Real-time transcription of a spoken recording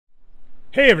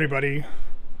Hey everybody,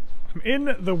 I'm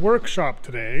in the workshop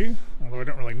today, although I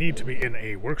don't really need to be in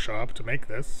a workshop to make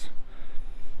this.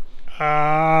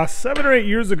 7 or 8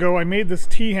 years ago I made this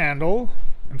T-handle,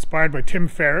 inspired by Tim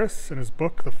Ferris in his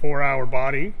book, The 4-Hour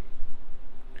Body.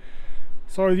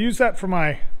 So I used that for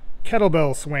my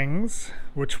kettlebell swings,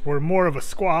 which were more of a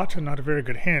squat and not a very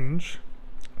good hinge.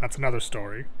 That's another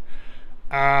story.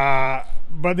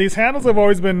 But these handles have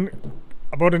always been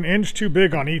about an inch too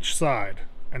big on each side,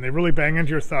 and they really bang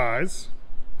into your thighs.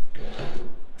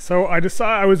 So I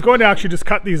decided I was going to actually just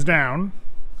cut these down,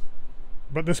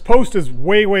 but this post is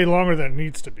way longer than it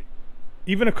needs to be.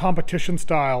 Even a competition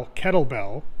style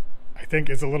kettlebell, I think,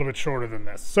 is a little bit shorter than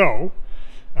this. So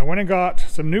I went and got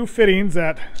some new fittings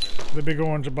at the Big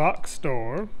Orange Box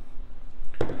store,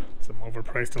 some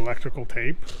overpriced electrical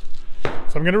tape.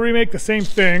 So I'm going to remake the same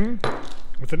thing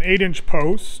with an 8-inch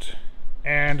post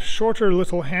and shorter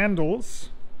little handles.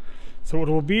 So it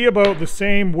will be about the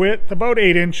same width, about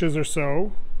 8 inches or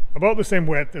so, about the same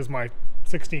width as my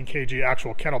 16 kg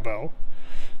actual kettlebell.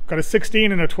 Got a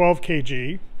 16 and a 12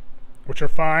 kg, which are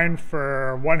fine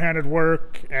for one-handed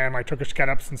work and my Turkish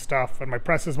get-ups and stuff. And my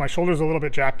presses, my shoulder's a little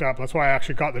bit jacked up. That's why I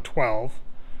actually got the 12.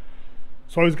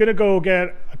 So I was gonna go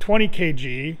get a 20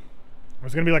 kg. It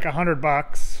was gonna be like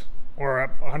 $100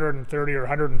 or 130 or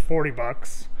 140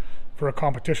 bucks for a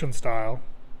competition style.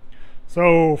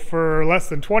 So for less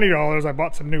than $20, I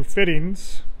bought some new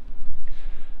fittings,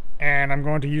 and I'm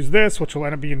going to use this, which will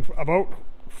end up being about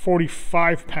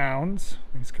 45 pounds.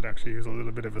 These could actually use a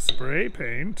little bit of a spray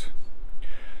paint.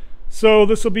 So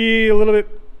this will be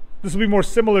more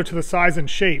similar to the size and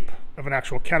shape of an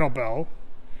actual kettlebell,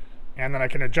 and then I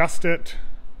can adjust it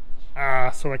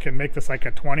so I can make this like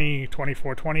a 20,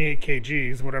 24, 28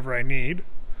 kgs, whatever I need.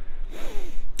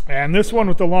 And this one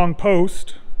with the long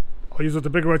post, I'll use it with the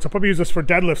bigger weights. I'll probably use this for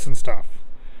deadlifts and stuff.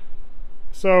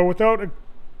 So without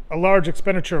a large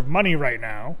expenditure of money right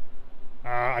now,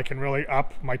 I can really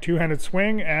up my two-handed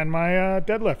swing and my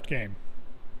deadlift game.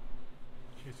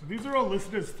 Okay, so these are all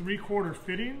listed as 3/4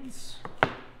 fittings,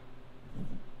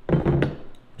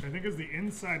 which I think is the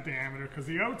inside diameter, because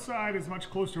the outside is much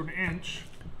closer to an inch,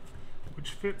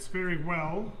 which fits very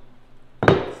well.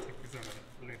 Let's take these out of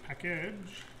the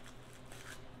package.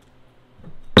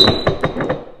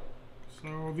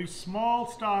 So these small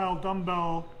style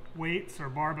dumbbell weights or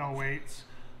barbell weights,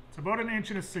 it's about 1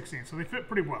 inch and a 16, so they fit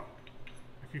pretty well.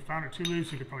 If you found it too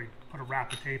loose, you could probably put a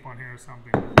wrap of tape on here or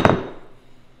something.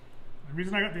 The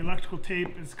reason I got the electrical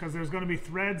tape is because there's going to be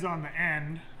threads on the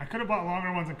end. I could have bought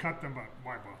longer ones and cut them, but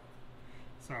why bother?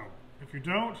 So if you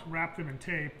don't wrap them in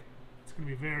tape, it's going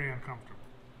to be very uncomfortable.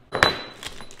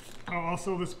 Oh,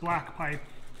 also this black pipe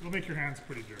will make your hands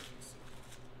pretty dirty. So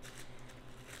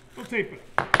we'll tape it.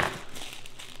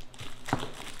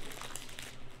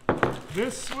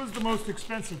 This was the most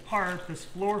expensive part, this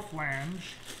floor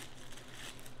flange,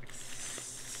 like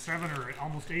 $7 or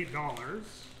almost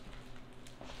 $8.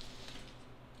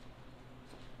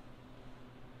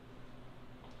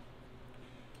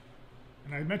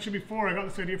 And I mentioned before, I got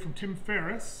this idea from Tim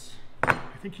Ferris.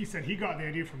 I think he said he got the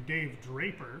idea from Dave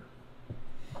Draper.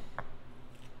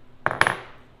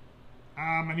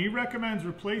 And he recommends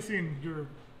replacing your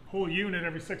whole unit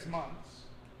every 6 months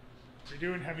if you're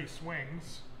doing heavy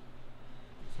swings.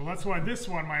 So that's why this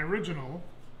one, my original,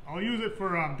 I'll use it for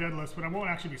deadlifts, but I won't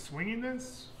actually be swinging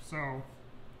this. So,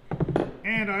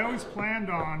 and I always planned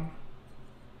on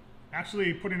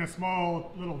actually putting a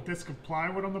small little disc of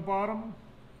plywood on the bottom.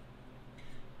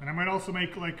 And I might also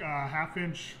make like a 1/2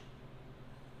 inch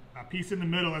piece in the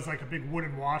middle as like a big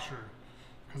wooden washer,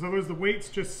 because otherwise the weights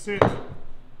just sit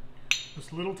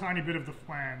this little tiny bit of the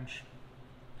flange.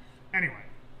 Anyway,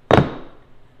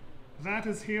 that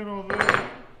is here or there.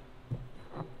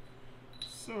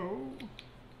 So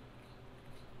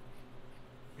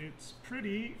it's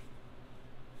pretty.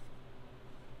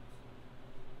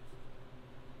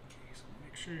 Okay, so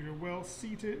make sure you're well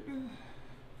seated.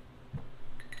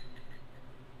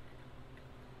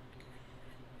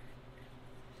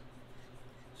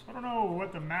 So I don't know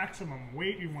what the maximum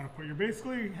weight you want to put. You're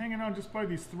basically hanging on just by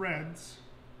these threads.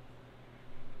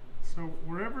 So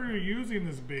wherever you're using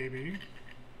this baby,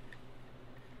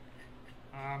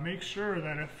 make sure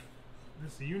that if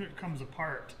this unit comes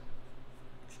apart,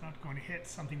 it's not going to hit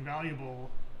something valuable,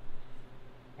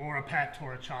 or a pet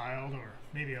or a child, or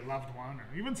maybe a loved one, or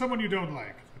even someone you don't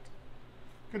like.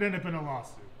 It could end up in a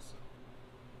lawsuit.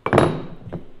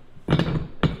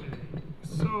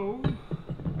 So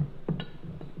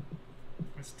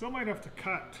I still might have to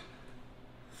cut.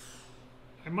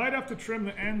 I might have to trim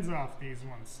the ends off these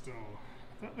ones still.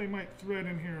 I thought they might thread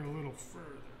in here a little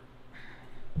further.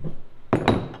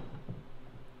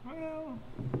 Well,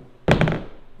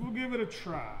 we'll give it a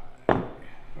try. I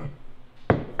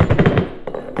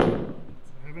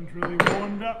haven't really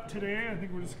warmed up today. I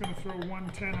think we're just going to throw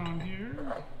 110 on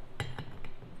here.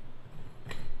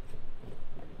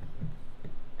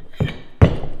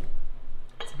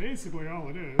 That's basically all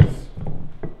it is.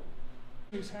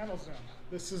 These handles down.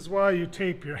 This is why you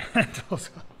tape your handles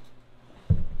up.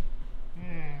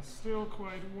 Yeah, still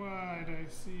quite wide, I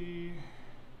see.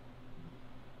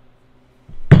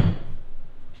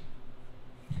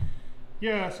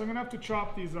 Yeah, so I'm going to have to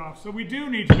chop these off. So we do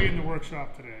need to be in the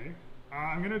workshop today.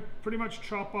 I'm going to pretty much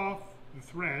chop off the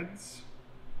threads.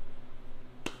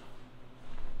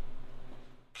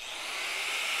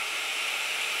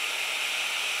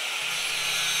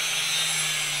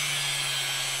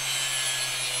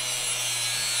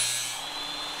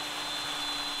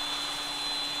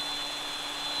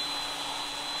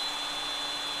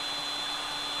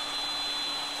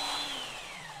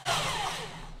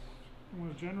 I'm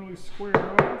going to generally square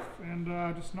it off and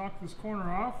just knock this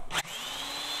corner off.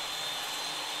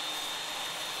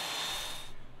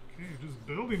 Okay, just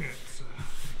building it.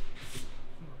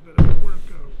 A bit of a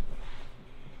workout.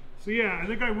 So yeah, I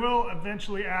think I will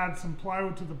eventually add some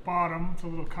plywood to the bottom. It's a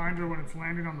little kinder when it's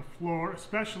landing on the floor,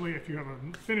 especially if you have a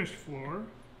finished floor.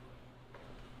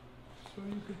 So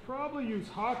you could probably use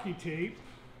hockey tape.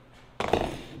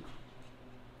 Well,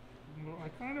 I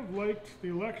kind of liked the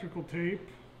electrical tape.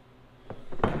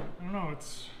 I don't know,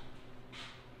 it's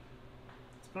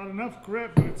got enough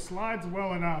grip, but it slides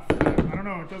well enough. I don't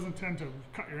know, it doesn't tend to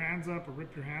cut your hands up or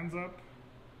rip your hands up.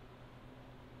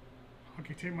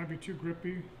 Hockey tape might be too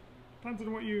grippy. Depends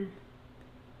on what you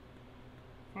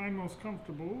find most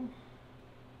comfortable.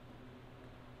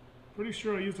 Pretty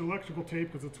sure I used electrical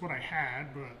tape because it's what I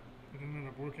had, but it didn't end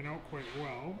up working out quite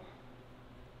well.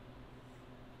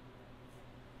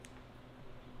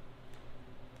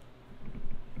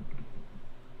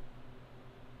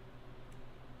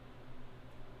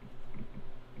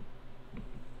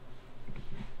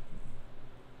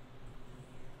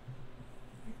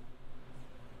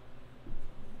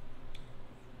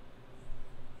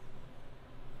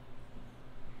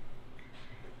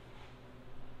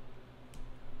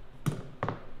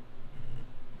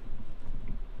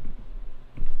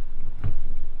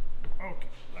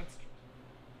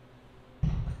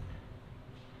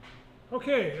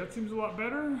 Okay, that seems a lot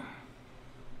better.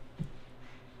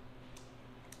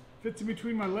 Fits in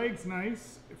between my legs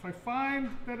nice. If I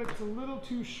find that it's a little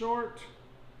too short,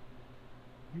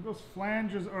 I think those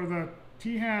flanges or the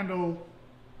T-handle,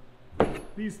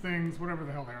 these things, whatever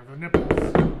the hell they are, the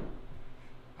nipples,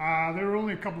 they were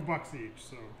only a couple bucks each,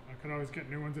 so I could always get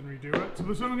new ones and redo it. So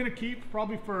this one I'm going to keep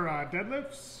probably for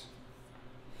deadlifts.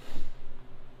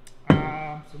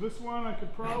 So this one I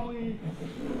could probably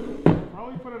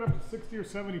put it up to 60 or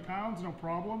 70 pounds, no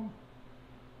problem.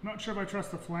 Not sure if I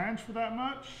trust the flange for that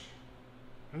much.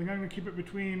 I think I'm going to keep it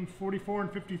between 44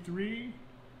 and 53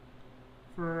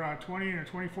 for 20 or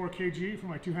 24 kg for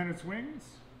my two-handed swings.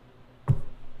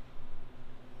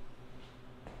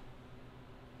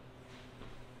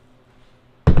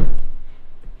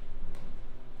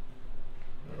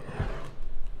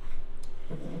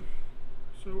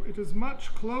 So it is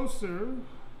much closer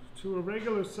to a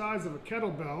regular size of a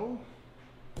kettlebell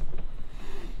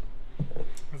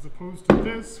as opposed to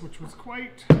this, which was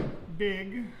quite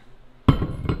big,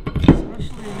 especially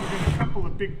when you get a couple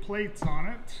of big plates on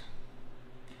it.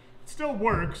 It still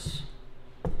works.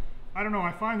 I don't know,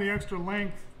 I find the extra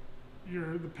length,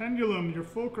 the pendulum, your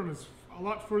fulcrum is a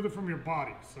lot further from your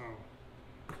body, so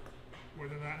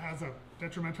whether that has a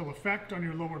detrimental effect on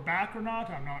your lower back or not,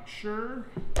 I'm not sure.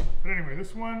 But anyway,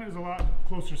 this one is a lot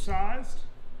closer sized.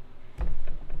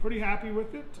 Pretty happy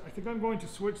with it. I think I'm going to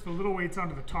switch the little weights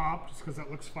onto the top just because that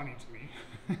looks funny to me.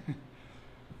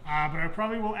 But I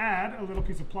probably will add a little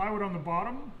piece of plywood on the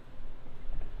bottom.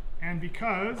 And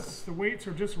because the weights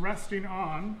are just resting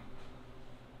on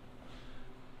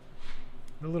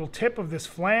the little tip of this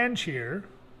flange here,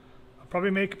 I'll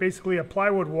probably make basically a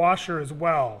plywood washer as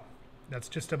well. That's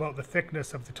just about the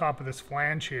thickness of the top of this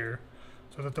flange here,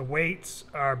 so that the weights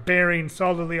are bearing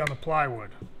solidly on the plywood.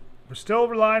 We're still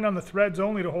relying on the threads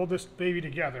only to hold this baby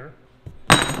together.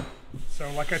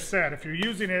 So like I said, if you're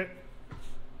using it,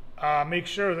 make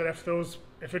sure that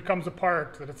if it comes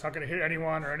apart, that it's not going to hit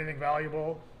anyone or anything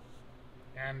valuable.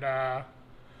 And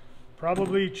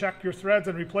probably check your threads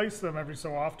and replace them every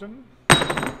so often.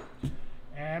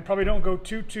 And probably don't go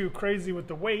too crazy with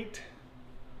the weight.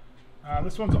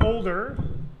 This one's older,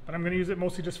 but I'm going to use it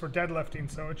mostly just for deadlifting,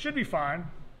 so it should be fine.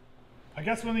 I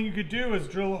guess one thing you could do is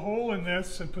drill a hole in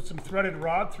this and put some threaded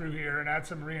rod through here and add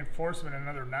some reinforcement,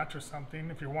 another nut or something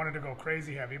if you wanted to go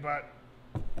crazy heavy. But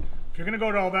if you're going to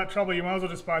go to all that trouble, you might as well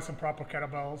just buy some proper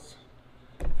kettlebells.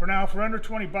 For now, for under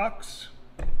 20 bucks,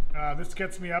 this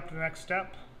gets me up to the next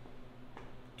step.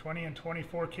 20 and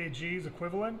 24 kgs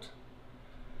equivalent.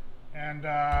 And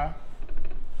my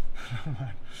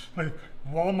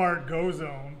Walmart Go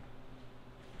Zone.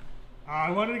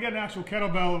 I wanted to get an actual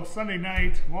kettlebell. It was Sunday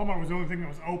night. Walmart was the only thing that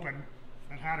was open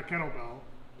that had a kettlebell.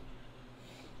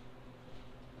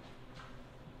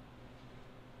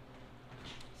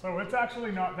 So it's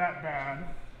actually not that bad.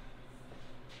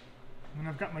 And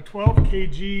I've got my 12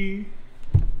 kg,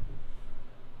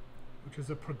 which is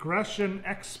a Progression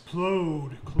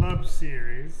Explode Club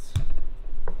Series.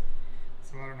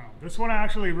 So I don't know. This one I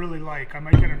actually really like. I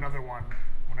might get another one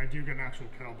when I do get an actual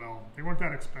kettlebell. They weren't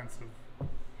that expensive.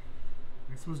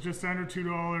 This was just under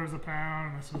 $2 a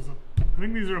pound. This was I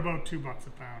think these are about $2 a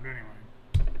pound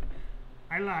anyway.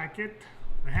 I like it.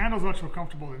 The handle's much more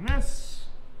comfortable than this.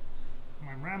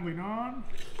 I'm rambling on.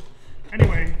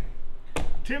 Anyway,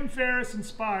 Tim Ferris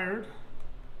inspired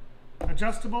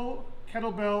adjustable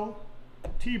kettlebell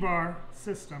T-bar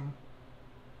system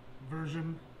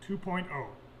version 2.0.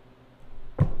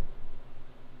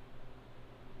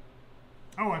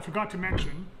 Oh, I forgot to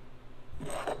mention,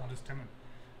 I'll just tell you.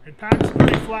 It packs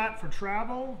pretty flat for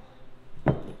travel.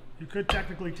 You could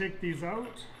technically take these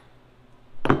out.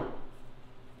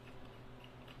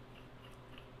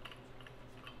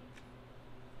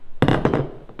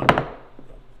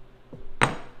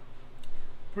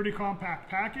 Pretty compact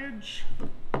package.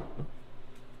 Oh, we're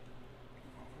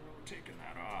taking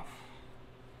that off.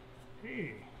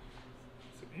 Hey,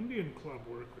 some Indian club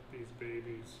work with these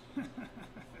babies.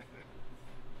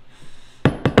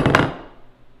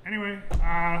 Anyway,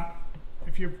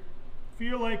 if you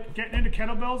feel like getting into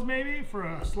kettlebells maybe for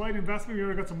a slight investment, you've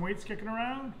already got some weights kicking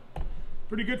around.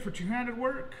 Pretty good for two-handed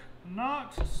work.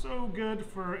 Not so good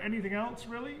for anything else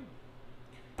really.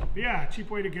 But yeah, cheap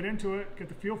way to get into it, get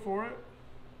the feel for it.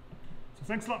 So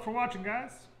thanks a lot for watching,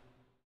 guys.